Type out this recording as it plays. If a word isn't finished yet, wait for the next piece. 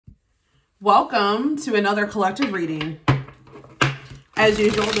Welcome to another collective reading. As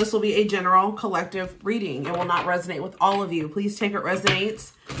usual, this will be a general collective reading. It will not resonate with all of you. Please take what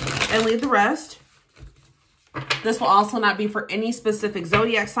resonates and leave the rest. This will also not be for any specific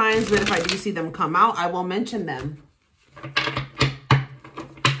zodiac signs, but if I do see them come out, I will mention them.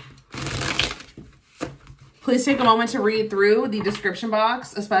 Please take a moment to read through the description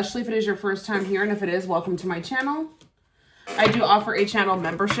box, especially if it is your first time here, and if it is, welcome to my channel. I do offer a channel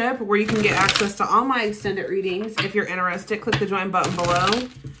membership where you can get access to all my extended readings. If you're interested, click the join button below,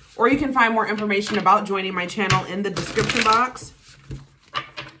 or you can find more information about joining my channel in the description box.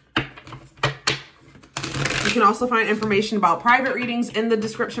 You can also find information about private readings in the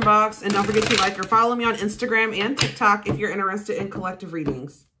description box, and don't forget to like or follow me on Instagram and TikTok if you're interested in collective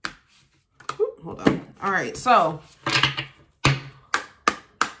readings. Ooh, hold on. All right, so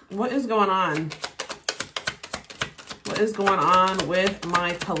what is going on? What is going on with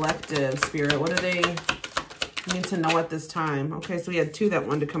my collective, Spirit? What do they need to know at this time? Okay, so we had two that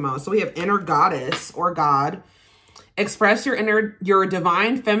wanted to come out. So we have inner goddess or God. Express your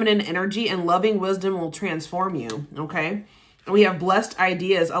divine feminine energy, and loving wisdom will transform you. Okay. And we have blessed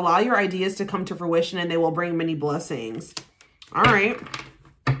ideas. Allow your ideas to come to fruition and they will bring many blessings. All right.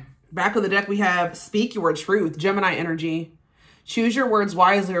 Back of the deck, we have speak your truth, Gemini energy. Choose your words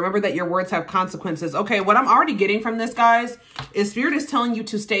wisely. Remember that your words have consequences. Okay, what I'm already getting from this, guys, is Spirit is telling you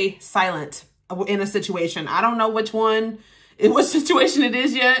to stay silent in a situation. I don't know which situation it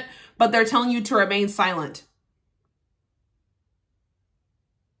is yet, but they're telling you to remain silent.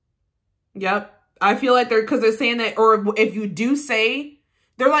 Yep. I feel like because they're saying that, or if you do say,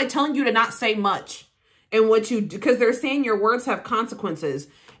 they're like telling you to not say much. And because they're saying your words have consequences.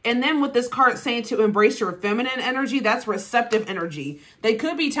 And then with this card saying to embrace your feminine energy, that's receptive energy. They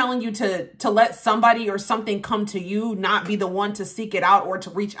could be telling you to let somebody or something come to you, not be the one to seek it out or to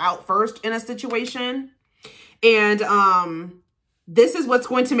reach out first in a situation. And this is what's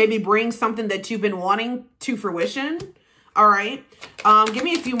going to maybe bring something that you've been wanting to fruition. All right. Give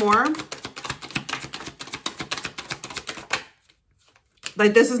me a few more.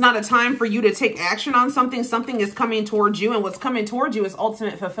 Like, this is not a time for you to take action on something. Something is coming towards you, and what's coming towards you is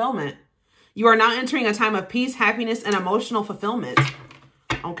ultimate fulfillment. You are now entering a time of peace, happiness, and emotional fulfillment.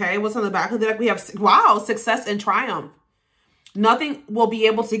 Okay, what's on the back of the deck? We have, wow, success and triumph. Nothing will be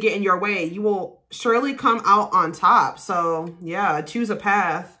able to get in your way. You will surely come out on top. So, yeah, choose a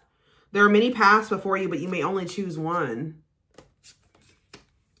path. There are many paths before you, but you may only choose one.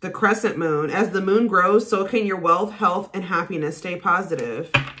 The crescent moon. As the moon grows, so can your wealth, health, and happiness. Stay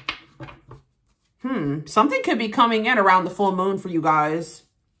positive. Something could be coming in around the full moon for you guys.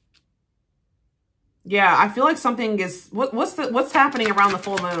 Yeah, I feel like something is... What's happening around the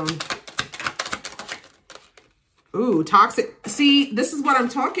full moon? Ooh, toxic. See, this is what I'm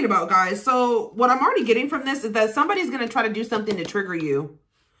talking about, guys. So what I'm already getting from this is that somebody's going to try to do something to trigger you.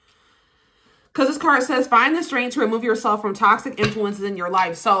 Because this card says, find the strength to remove yourself from toxic influences in your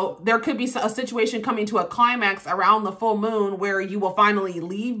life. So there could be a situation coming to a climax around the full moon where you will finally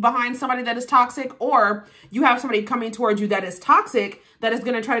leave behind somebody that is toxic, or you have somebody coming towards you that is toxic that is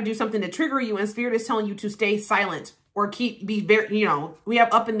going to try to do something to trigger you, and Spirit is telling you to stay silent or be very, we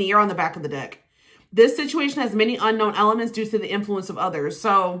have up in the air on the back of the deck. This situation has many unknown elements due to the influence of others.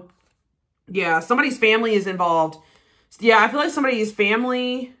 So yeah, somebody's family is involved. Yeah, I feel like somebody's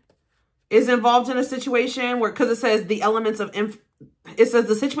family is involved in a situation where, because it says the elements of, it says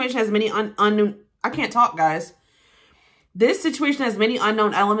the situation has many unknown, I can't talk, guys. This situation has many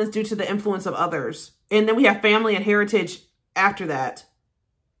unknown elements due to the influence of others. And then we have family and heritage after that.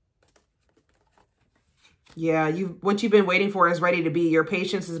 Yeah, what you've been waiting for is ready to be. Your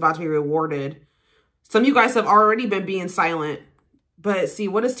patience is about to be rewarded. Some of you guys have already been being silent. But see,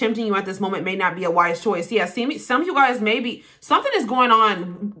 what is tempting you at this moment may not be a wise choice. Yeah, see, some of you guys maybe something is going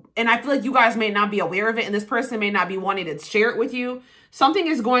on, and I feel like you guys may not be aware of it, and this person may not be wanting to share it with you. Something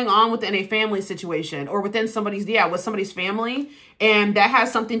is going on within a family situation or within somebody's, with somebody's family, and that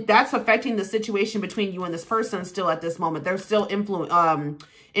has something that's affecting the situation between you and this person still at this moment. They're still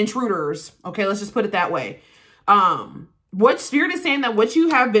intruders. Okay, let's just put it that way. What Spirit is saying that what you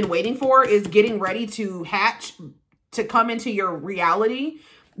have been waiting for is getting ready to hatch, to come into your reality,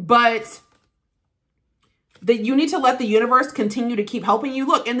 but that you need to let the universe continue to keep helping you.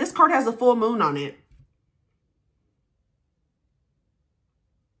 Look, and this card has a full moon on it.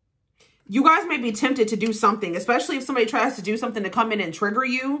 You guys may be tempted to do something, especially if somebody tries to do something to come in and trigger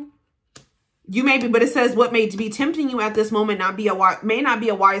you. You may be, but it says what may be tempting you at this moment may not be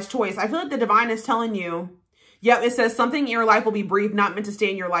a wise choice. I feel like the divine is telling you, yep, it says something in your life will be brief, not meant to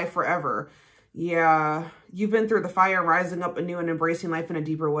stay in your life forever. Yeah, you've been through the fire, rising up anew and embracing life in a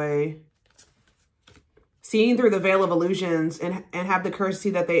deeper way. Seeing through the veil of illusions and have the courage to see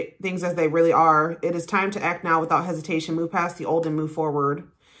that things as they really are. It is time to act now without hesitation. Move past the old and move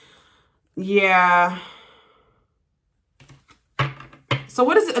forward. Yeah. So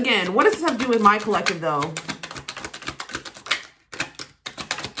what is it, again, what does this have to do with my collective though?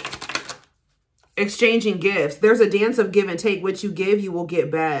 Exchanging gifts. There's a dance of give and take. What you give, you will get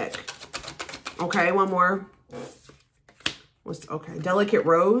back. Okay, one more. Okay, delicate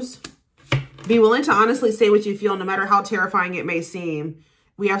rose. Be willing to honestly say what you feel, no matter how terrifying it may seem.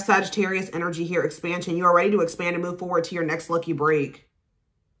 We have Sagittarius energy here, expansion. You are ready to expand and move forward to your next lucky break.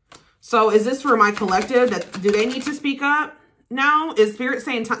 So is this for my collective? Do they need to speak up now? Is Spirit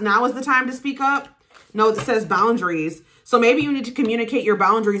saying now is the time to speak up? No, it says boundaries. So maybe you need to communicate your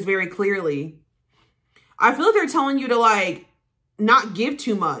boundaries very clearly. I feel like they're telling you to like not give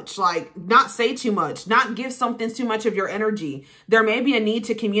too much, like not say too much, not give something too much of your energy. There may be a need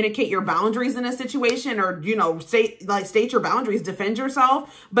to communicate your boundaries in a situation, or, you know, state your boundaries, defend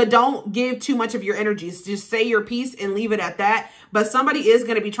yourself, but don't give too much of your energy. Just say your piece and leave it at that. But somebody is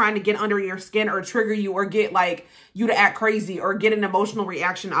going to be trying to get under your skin or trigger you or get like you to act crazy or get an emotional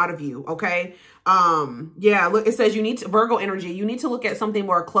reaction out of you. Okay. Yeah, look, it says you need to, Virgo energy, you need to look at something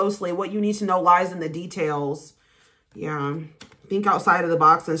more closely. What you need to know lies in the details. Yeah. Think outside of the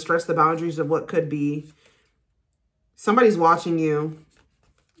box and stretch the boundaries of what could be. Somebody's watching you.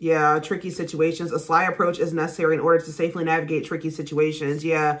 Yeah, tricky situations. A sly approach is necessary in order to safely navigate tricky situations.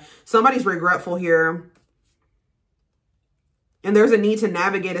 Yeah, somebody's regretful here. And there's a need to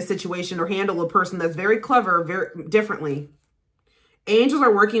navigate a situation or handle a person that's very clever, very differently. Angels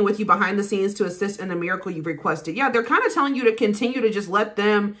are working with you behind the scenes to assist in the miracle you've requested. Yeah, they're kind of telling you to continue to just let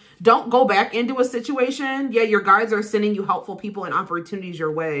them, don't go back into a situation. Yeah, your guides are sending you helpful people and opportunities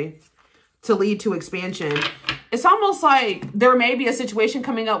your way to lead to expansion. It's almost like there may be a situation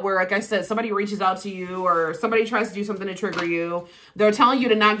coming up where, like I said, somebody reaches out to you or somebody tries to do something to trigger you. They're telling you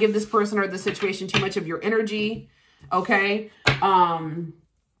to not give this person or the situation too much of your energy. Okay.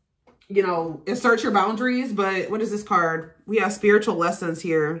 You know, assert your boundaries, but what is this card? We have spiritual lessons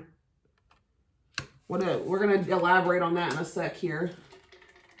here. We're going to elaborate on that in a sec here.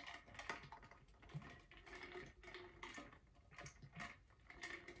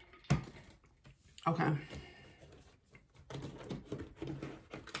 Okay.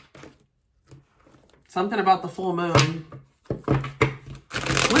 Something about the full moon.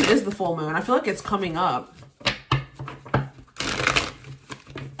 When is the full moon? I feel like it's coming up.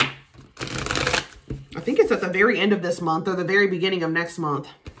 I think it's at the very end of this month or the very beginning of next month.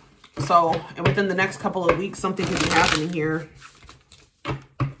 So, and within the next couple of weeks, something could be happening here.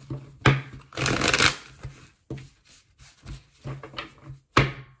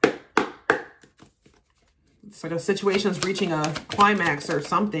 It's like a situation's reaching a climax or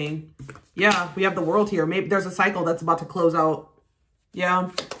something. Yeah, we have the world here. Maybe there's a cycle that's about to close out. Yeah.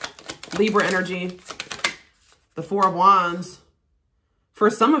 Libra energy. The Four of Wands. For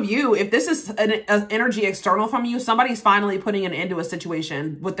some of you, if this is an energy external from you, somebody's finally putting an end to a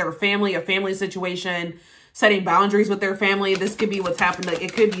situation with their family, a family situation, setting boundaries with their family. This could be what's happened. Like,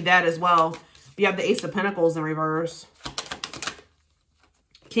 it could be that as well. You have the Ace of Pentacles in reverse.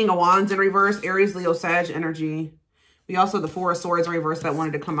 King of Wands in reverse. Aries, Leo, Sag energy. We also have the Four of Swords in reverse that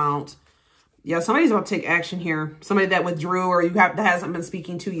wanted to come out. Yeah, somebody's about to take action here. Somebody that withdrew or that hasn't been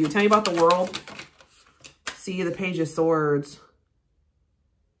speaking to you. Tell me about the world. See the Page of Swords.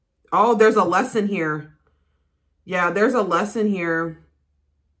 Oh, there's a lesson here. Yeah, there's a lesson here.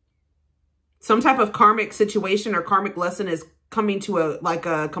 Some type of karmic situation or karmic lesson is coming to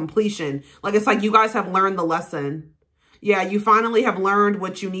a completion. Like, it's like you guys have learned the lesson. Yeah, you finally have learned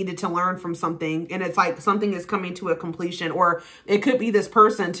what you needed to learn from something. And it's like something is coming to a completion. Or it could be this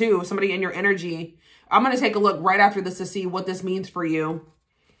person too, somebody in your energy. I'm going to take a look right after this to see what this means for you.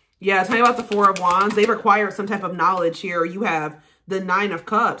 Yeah, tell me about the Four of Wands. They require some type of knowledge here. You have the Nine of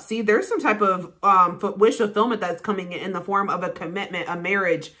Cups. See, there's some type of wish fulfillment that's coming in the form of a commitment, a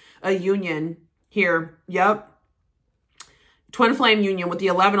marriage, a union here. Yep. Twin flame union with the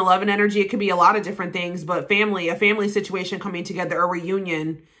 11-11 energy. It could be a lot of different things, but family, a family situation coming together, a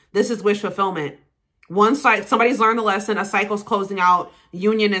reunion. This is wish fulfillment. One side, somebody's learned the lesson. A cycle's closing out.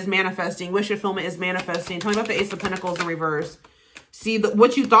 Union is manifesting. Wish fulfillment is manifesting. Tell me about the Ace of Pentacles in reverse. See,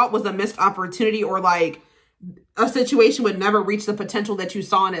 what you thought was a missed opportunity or like a situation would never reach the potential that you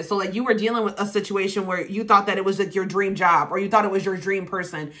saw in it. So like you were dealing with a situation where you thought that it was like your dream job or you thought it was your dream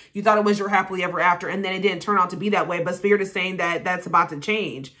person. You thought it was your happily ever after. And then it didn't turn out to be that way. But Spirit is saying that that's about to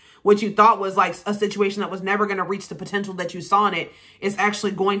change. What you thought was like a situation that was never going to reach the potential that you saw in it is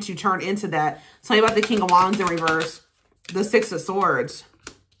actually going to turn into that. Tell me about the King of Wands in reverse. The Six of Swords.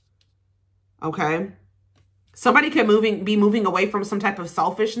 Okay. Somebody could be moving away from some type of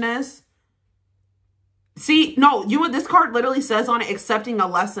selfishness. See, no, this card literally says on it, accepting a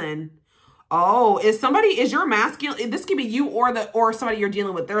lesson. Oh, is your masculine, this could be you or somebody you're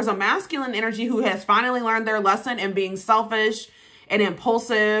dealing with. There's a masculine energy who has finally learned their lesson in being selfish and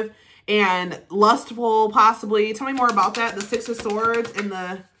impulsive and lustful, possibly. Tell me more about that. The Six of Swords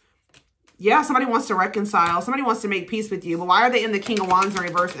and yeah, somebody wants to reconcile. Somebody wants to make peace with you. But why are they in the King of Wands in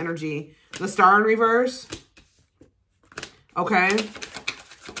reverse energy? The Star in reverse. Okay.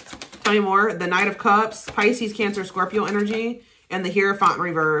 Tell me more. The Knight of Cups, Pisces, Cancer, Scorpio energy, and the Hierophant in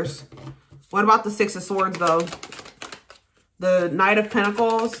reverse. What about the Six of Swords, though? The Knight of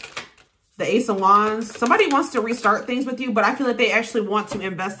Pentacles, the Ace of Wands. Somebody wants to restart things with you, but I feel like they actually want to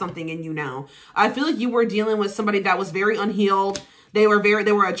invest something in you now. I feel like you were dealing with somebody that was very unhealed. They were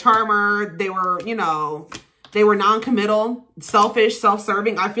a charmer. They were, they were non-committal, selfish,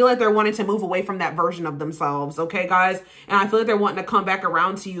 self-serving. I feel like they're wanting to move away from that version of themselves. Okay, guys? And I feel like they're wanting to come back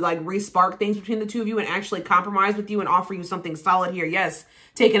around to you, like re-spark things between the two of you and actually compromise with you and offer you something solid here. Yes,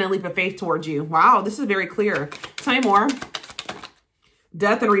 taking a leap of faith towards you. Wow, this is very clear. Tell me more.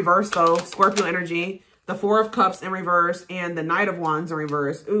 Death in reverse, though. Scorpio energy. The Four of Cups in reverse and the Knight of Wands in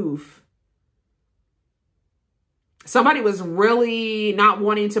reverse. Oof. Somebody was really not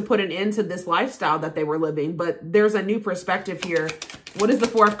wanting to put an end to this lifestyle that they were living, but there's a new perspective here. What is the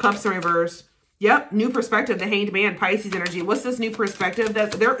Four of Cups in reverse? Yep, new perspective, the Hanged Man, Pisces energy. What's this new perspective?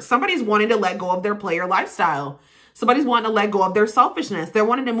 Somebody's wanting to let go of their player lifestyle. Somebody's wanting to let go of their selfishness. They're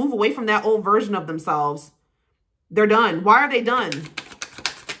wanting to move away from that old version of themselves. They're done. Why are they done?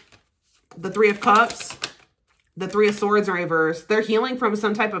 The Three of Cups. The Three of Swords in reverse. They're healing from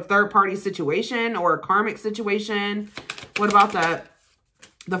some type of third-party situation or a karmic situation. What about that?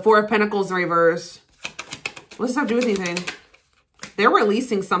 The Four of Pentacles in reverse. What does that have to do with anything? They're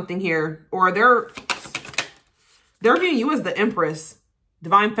releasing something here. Or they're viewing you as the Empress.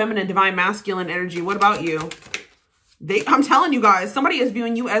 Divine Feminine, Divine Masculine energy. What about you? I'm telling you guys, somebody is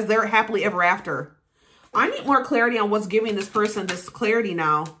viewing you as their happily ever after. I need more clarity on what's giving this person this clarity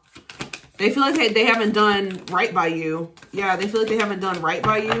now. They feel like they haven't done right by you. Yeah, they feel like they haven't done right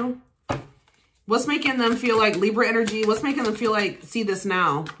by you. What's making them feel like Libra energy? What's making them feel like, see this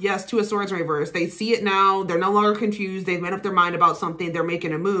now? Yes, Two of Swords reverse. They see it now. They're no longer confused. They've made up their mind about something. They're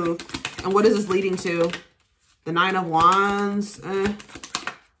making a move. And what is this leading to? The Nine of Wands.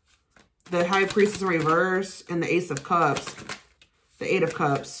 The High Priestess in reverse. And the Ace of Cups. The Eight of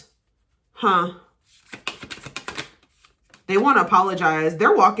Cups. Huh. They want to apologize.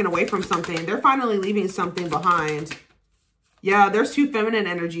 They're walking away from something. They're finally leaving something behind. Yeah, there's two feminine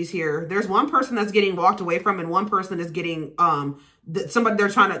energies here. There's one person that's getting walked away from and one person is getting, somebody they're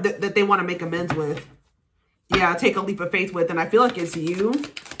trying to, that they want to make amends with. Yeah, take a leap of faith with. And I feel like it's you.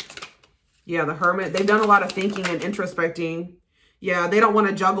 Yeah, the Hermit. They've done a lot of thinking and introspecting. Yeah, they don't want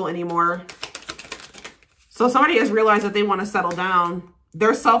to juggle anymore. So somebody has realized that they want to settle down.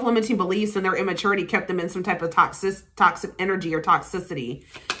 Their self-limiting beliefs and their immaturity kept them in some type of toxic energy or toxicity.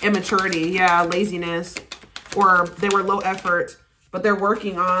 Immaturity, yeah, laziness. Or they were low effort, but they're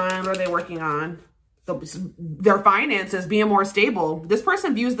working on, what are they working on? Their finances, being more stable. This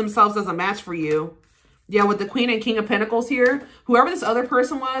person views themselves as a match for you. Yeah, with the Queen and King of Pentacles here, whoever this other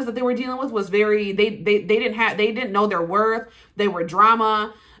person was that they were dealing with was very, they didn't know their worth. They were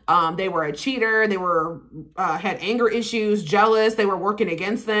drama. They were a cheater. They were, had anger issues, jealous. They were working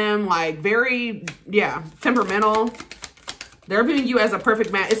against them, like very, yeah, temperamental. They're viewing you as a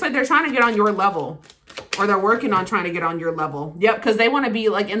perfect match. It's like they're trying to get on your level, or they're working on trying to get on your level. Yep, because they want to be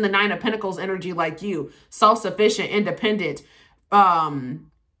like in the Nine of Pentacles energy like you, self-sufficient, independent,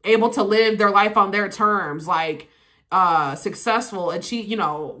 able to live their life on their terms, like successful, achieve, you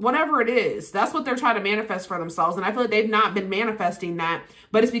know, whatever it is. That's what they're trying to manifest for themselves. And I feel like they've not been manifesting that,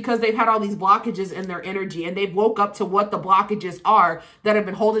 but it's because they've had all these blockages in their energy and they've woke up to what the blockages are that have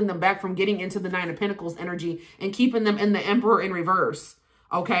been holding them back from getting into the Nine of Pentacles energy and keeping them in the Emperor in reverse.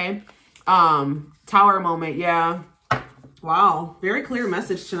 Okay. Tower moment. Yeah. Wow. Very clear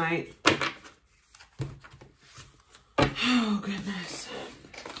message tonight. Oh, goodness.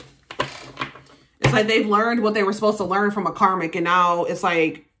 It's like they've learned what they were supposed to learn from a karmic, and now it's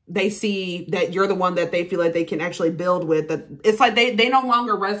like they see that you're the one that they feel like they can actually build with. That it's like they no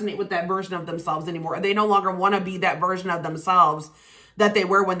longer resonate with that version of themselves anymore. They no longer want to be that version of themselves that they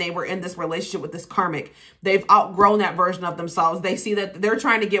were when they were in this relationship with this karmic. They've outgrown that version of themselves. They see that they're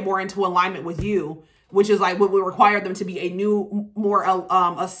trying to get more into alignment with you, which is like what would require them to be a new, more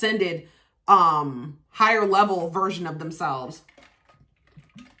ascended, higher level version of themselves.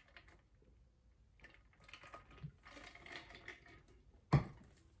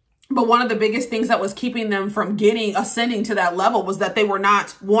 But one of the biggest things that was keeping them from ascending to that level was that they were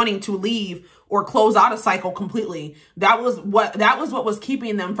not wanting to leave or close out a cycle completely. That was what was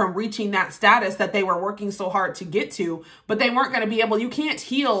keeping them from reaching that status that they were working so hard to get to, but they weren't going to be able. You can't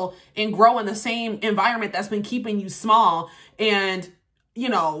heal and grow in the same environment that's been keeping you small and, you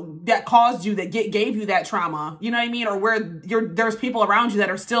know, that caused you, that gave you that trauma, you know what I mean? Or where there's people around you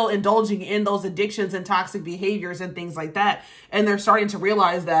that are still indulging in those addictions and toxic behaviors and things like that. And they're starting to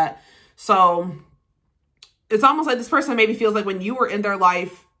realize that. So it's almost like this person maybe feels like when you were in their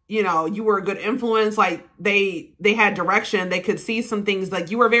life, you know, you were a good influence, like they had direction, they could see some things,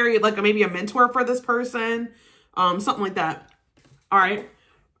 like you were very, like maybe a mentor for this person, something like that. All right.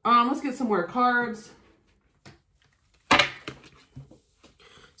 Let's get some more cards.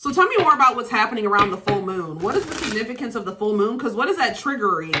 So tell me more about what's happening around the full moon. What is the significance of the full moon? Because what is that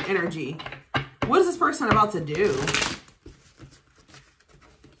triggering energy? What is this person about to do?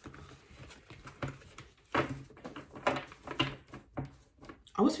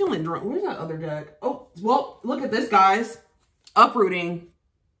 I was feeling drunk. Where's that other deck? Oh, well, look at this, guys. Uprooting.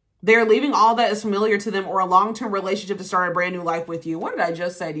 They're leaving all that is familiar to them or a long-term relationship to start a brand new life with you. What did I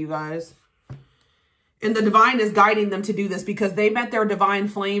just say to you guys? And the divine is guiding them to do this because they met their divine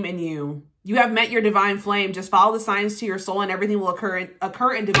flame in you. You have met your divine flame. Just follow the signs to your soul and everything will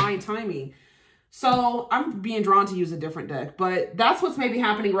occur in divine timing. So I'm being drawn to use a different deck, but that's what's maybe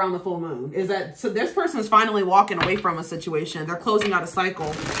happening around the full moon is that, so this person is finally walking away from a situation. They're closing out a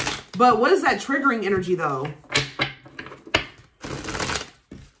cycle. But what is that triggering energy though?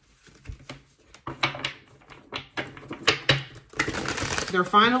 They're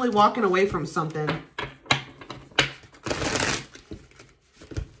finally walking away from something.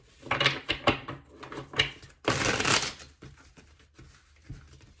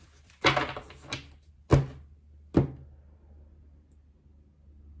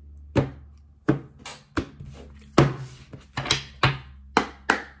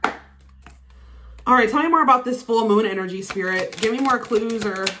 All right, tell me more about this full moon energy, Spirit. Give me more clues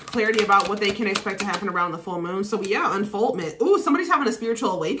or clarity about what they can expect to happen around the full moon. So yeah, unfoldment. Ooh, somebody's having a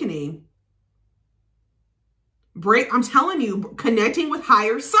spiritual awakening. I'm telling you, connecting with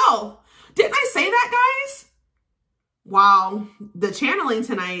higher self. Didn't I say that, guys? Wow, the channeling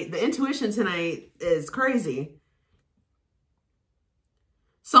tonight, the intuition tonight is crazy.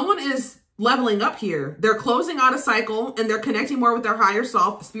 Someone is leveling up here. They're closing out a cycle and they're connecting more with their higher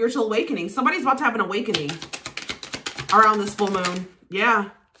self, spiritual awakening. Somebody's about to have an awakening around this full moon. Yeah.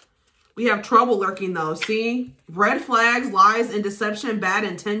 We have trouble lurking though. See? Red flags, lies, and deception, bad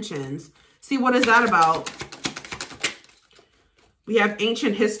intentions. See, what is that about? We have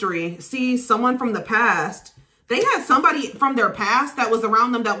ancient history. See, someone from the past. They had somebody from their past that was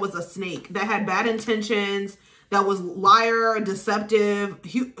around them that was a snake, that had bad intentions, that was liar, deceptive,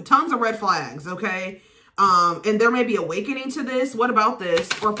 tons of red flags, okay? And there may be awakening to this. What about this?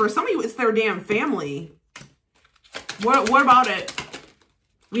 Or for some of you, it's their damn family. What about it?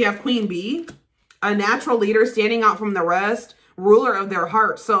 We have Queen Bee, a natural leader standing out from the rest, ruler of their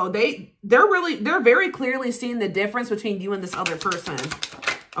heart. So they're very clearly seeing the difference between you and this other person.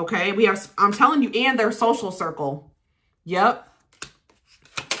 Okay, we have, I'm telling you, and their social circle. Yep.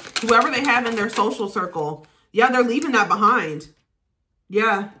 Whoever they have in their social circle. Yeah, they're leaving that behind.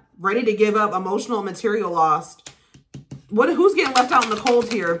 Yeah, ready to give up, emotional, material lost. Who's getting left out in the cold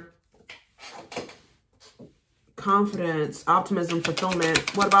here? Confidence, optimism,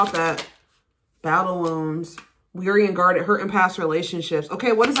 fulfillment. What about that? Battle wounds, weary and guarded, hurt in past relationships.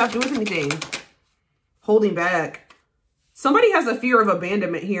 Okay, what does that have to do with anything? Holding back. Somebody has a fear of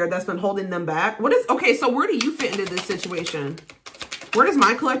abandonment here that's been holding them back. Okay, so where do you fit into this situation? Where does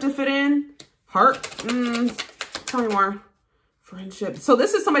my collective fit in? Heart. Tell me more. Friendship. So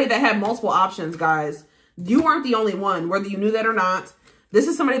this is somebody that had multiple options, guys. You weren't the only one, whether you knew that or not. This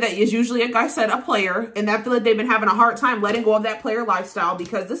is somebody that is usually, like I said, a player. And I feel like they've been having a hard time letting go of that player lifestyle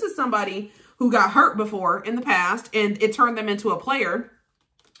because this is somebody who got hurt before in the past and it turned them into a player,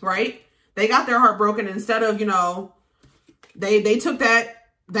 right? They got their heart broken instead of, you know, they took that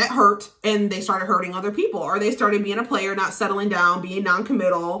hurt and they started hurting other people, or they started being a player, not settling down, being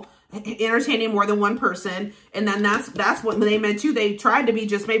non-committal, entertaining more than one person. And then that's what, when they met you, they tried to be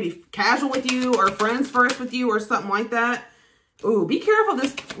just maybe casual with you or friends first with you or something like that. Ooh, be careful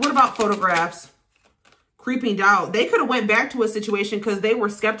this. What about photographs? Creeping doubt. They could have went back to a situation because they were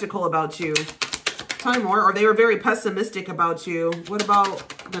skeptical about you. Tell me more. Or they were very pessimistic about you. What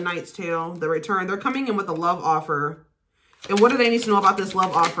about the Knight's Tale, the return? They're coming in with a love offer. And what do they need to know about this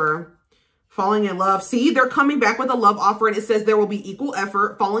love offer? Falling in love. See, they're coming back with a love offer and it says there will be equal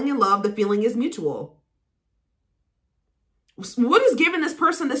effort. Falling in love, the feeling is mutual. What is giving this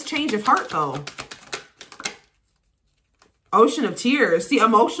person this change of heart, though? Ocean of tears. See,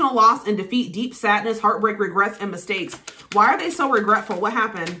 emotional loss and defeat, deep sadness, heartbreak, regrets, and mistakes. Why are they so regretful? What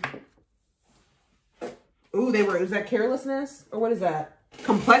happened? Ooh, is that carelessness? Or what is that?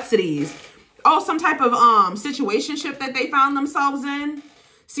 Complexities. Oh, some type of situationship that they found themselves in.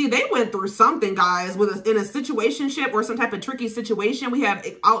 See, they went through something, guys, in a situationship or some type of tricky situation. We have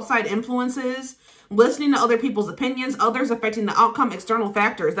outside influences, listening to other people's opinions, others affecting the outcome, external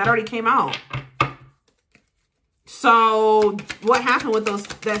factors. That already came out. So what happened with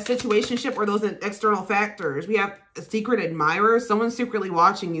that situationship or those external factors? We have a secret admirer, someone secretly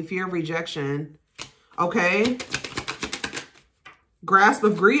watching you, fear of rejection. Okay. Grasp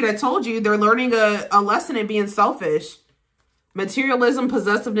of greed. I told you they're learning a lesson in being selfish. Materialism,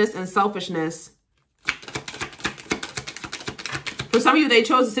 possessiveness, and selfishness. For some of you, they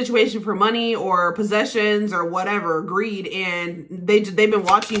chose a situation for money or possessions or whatever, greed, and they've been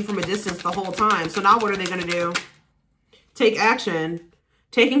watching you from a distance the whole time. So now what are they going to do? Take action.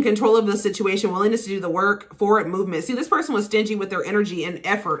 Taking control of the situation, willingness to do the work, forward movement. See, this person was stingy with their energy and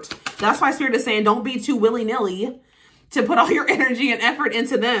effort. That's why Spirit is saying don't be too willy-nilly to put all your energy and effort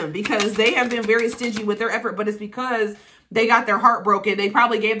into them, because they have been very stingy with their effort, but it's because they got their heart broken. They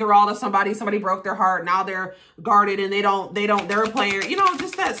probably gave their all to somebody. Somebody broke their heart. Now they're guarded and they're a player. You know,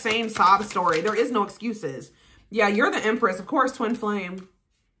 just that same sob story. There is no excuses. Yeah, you're the Empress. Of course, twin flame.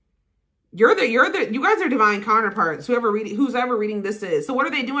 You guys are divine counterparts. Who's ever reading this is. So what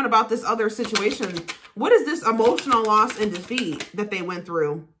are they doing about this other situation? What is this emotional loss and defeat that they went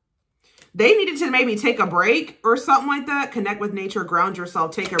through? They needed to maybe take a break or something like that. Connect with nature, ground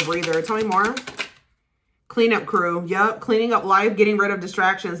yourself, take a breather. Tell me more. Cleanup crew. Yep. Cleaning up life, getting rid of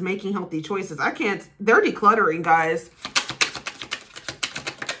distractions, making healthy choices. They're decluttering, guys.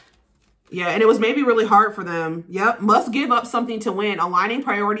 Yeah, and it was maybe really hard for them. Yep. Must give up something to win. Aligning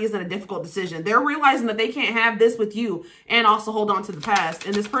priorities in a difficult decision. They're realizing that they can't have this with you and also hold on to the past.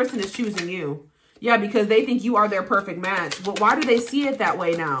 And this person is choosing you. Yeah, because they think you are their perfect match. But why do they see it that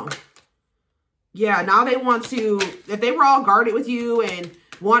way now? Yeah, now they want to, if they were all guarded with you and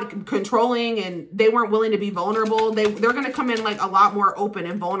want controlling and they weren't willing to be vulnerable, they're going to come in like a lot more open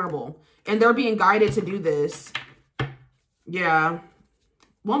and vulnerable. And they're being guided to do this. Yeah.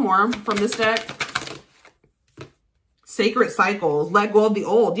 One more from this deck. Sacred cycles. Let go of the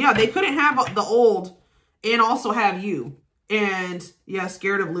old. Yeah, they couldn't have the old and also have you. And yeah,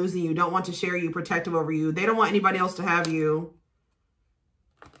 scared of losing you. Don't want to share you. Protective over you. They don't want anybody else to have you.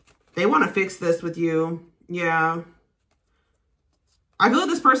 They want to fix this with you. Yeah. I feel like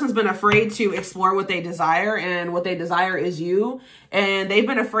this person's been afraid to explore what they desire, and what they desire is you. And they've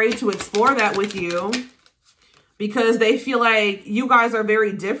been afraid to explore that with you because they feel like you guys are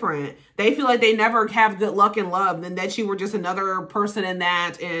very different. They feel like they never have good luck in love and that you were just another person in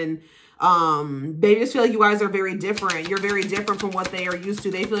that. And they just feel like you guys are very different. You're very different from what they are used to.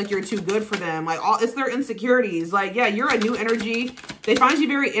 They feel like you're too good for them. Like, it's their insecurities. Like, yeah, you're a new energy. They find you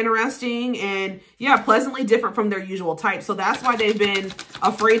very interesting and, yeah, pleasantly different from their usual type. So that's why they've been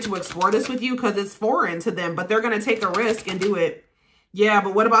afraid to explore this with you, because it's foreign to them. But they're going to take a risk and do it. Yeah,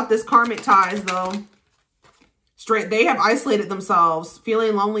 but what about this karmic ties, though? They have isolated themselves,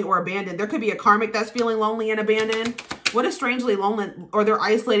 feeling lonely or abandoned. There could be a karmic that's feeling lonely and abandoned. What is strangely lonely, or they're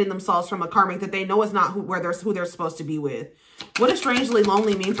isolating themselves from a karmic that they know is not who they're supposed to be with. What does strangely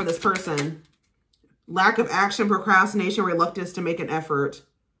lonely mean for this person? Lack of action, procrastination, reluctance to make an effort.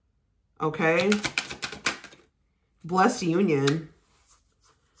 Okay. Blessed union.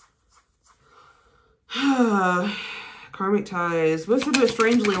 Karmic ties. What's to do with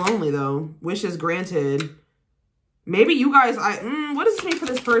strangely lonely, though? Wishes granted. Maybe you guys, what does this mean for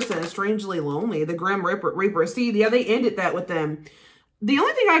this person? Strangely lonely. The Grim Reaper. See, yeah, they ended that with them. The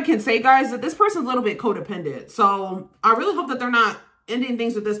only thing I can say, guys, is that this person's a little bit codependent. So I really hope that they're not ending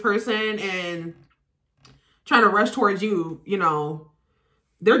things with this person and trying to rush towards you. You know,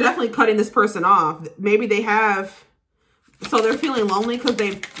 they're definitely cutting this person off. Maybe they have, so they're feeling lonely because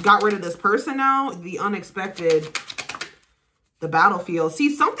they've got rid of this person now. The unexpected, the battlefield.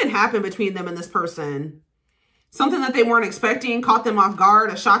 See, something happened between them and this person. Something that they weren't expecting, caught them off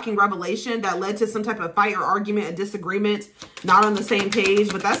guard, a shocking revelation that led to some type of fight or argument, a disagreement, not on the same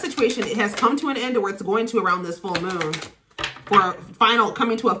page. But that situation, it has come to an end, or it's going to around this full moon, for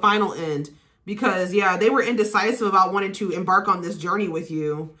coming to a final end. Because, yeah, they were indecisive about wanting to embark on this journey with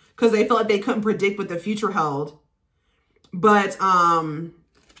you because they felt like they couldn't predict what the future held. But,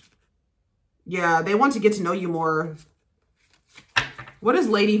 yeah, they want to get to know you more. What is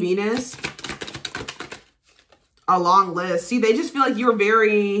Lady Venus? A long list. See, they just feel like you're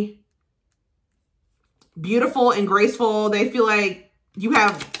very, beautiful and graceful. They feel like you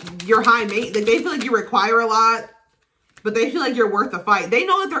have your high mate. They feel like you require a lot, but they feel like you're worth the fight. They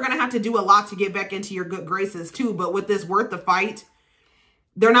know that they're going to have to do a lot to get back into your good graces too. But with this worth the fight,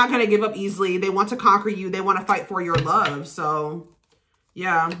 they're not going to give up easily. They want to conquer you. They want to fight for your love. So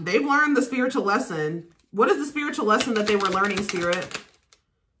yeah, they've learned the spiritual lesson. What is the spiritual lesson that they were learning, Spirit?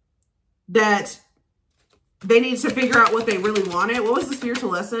 That they need to figure out what they really wanted. What was the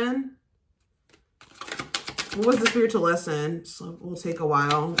spiritual lesson? What was the spiritual lesson? So it will take a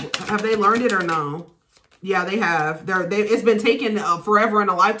while. Have they learned it or no? Yeah, they have. It's been taken forever and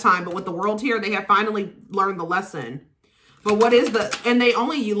a lifetime, but with the world here, they have finally learned the lesson. But what is and they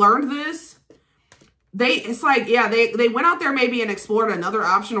only learned this. It's like, yeah, they went out there maybe and explored another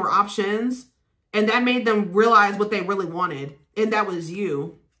option or options, and that made them realize what they really wanted. And that was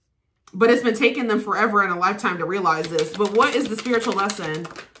you. But it's been taking them forever and a lifetime to realize this. But what is the spiritual lesson?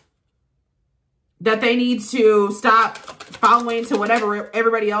 That they need to stop following to whatever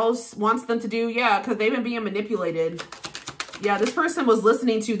everybody else wants them to do. Yeah, because they've been being manipulated. Yeah, this person was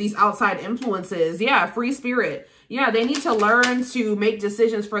listening to these outside influences. Yeah, free spirit. Yeah, they need to learn to make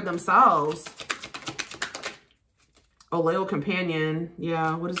decisions for themselves. A loyal companion.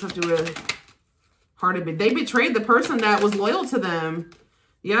 Yeah, what does that have to do with hearted? They betrayed the person that was loyal to them.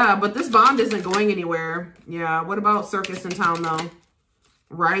 Yeah, but this bond isn't going anywhere. Yeah, what about circus in town, though?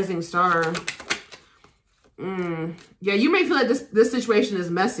 Rising star. Yeah, you may feel like this situation is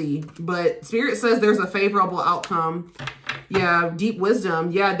messy, but Spirit says there's a favorable outcome. Yeah, deep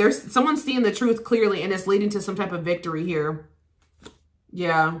wisdom. Yeah, someone's seeing the truth clearly, and it's leading to some type of victory here.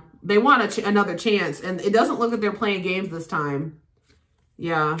 Yeah, they want another chance, and it doesn't look like they're playing games this time.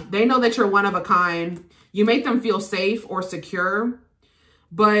 Yeah, they know that you're one of a kind. You make them feel safe or secure,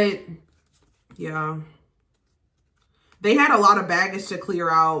 but yeah, they had a lot of baggage to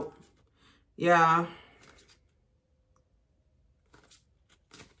clear out. Yeah.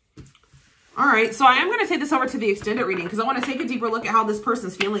 All right, so I am going to take this over to the extended reading because I want to take a deeper look at how this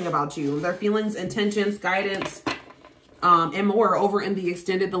person's feeling about you. Their feelings, intentions, guidance, and more over in the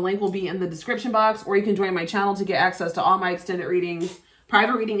extended. The link will be in the description box, or you can join my channel to get access to all my extended readings.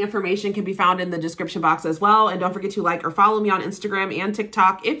 Private reading information can be found in the description box as well. And don't forget to like or follow me on Instagram and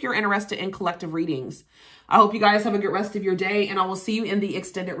TikTok if you're interested in collective readings. I hope you guys have a good rest of your day, and I will see you in the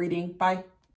extended reading. Bye.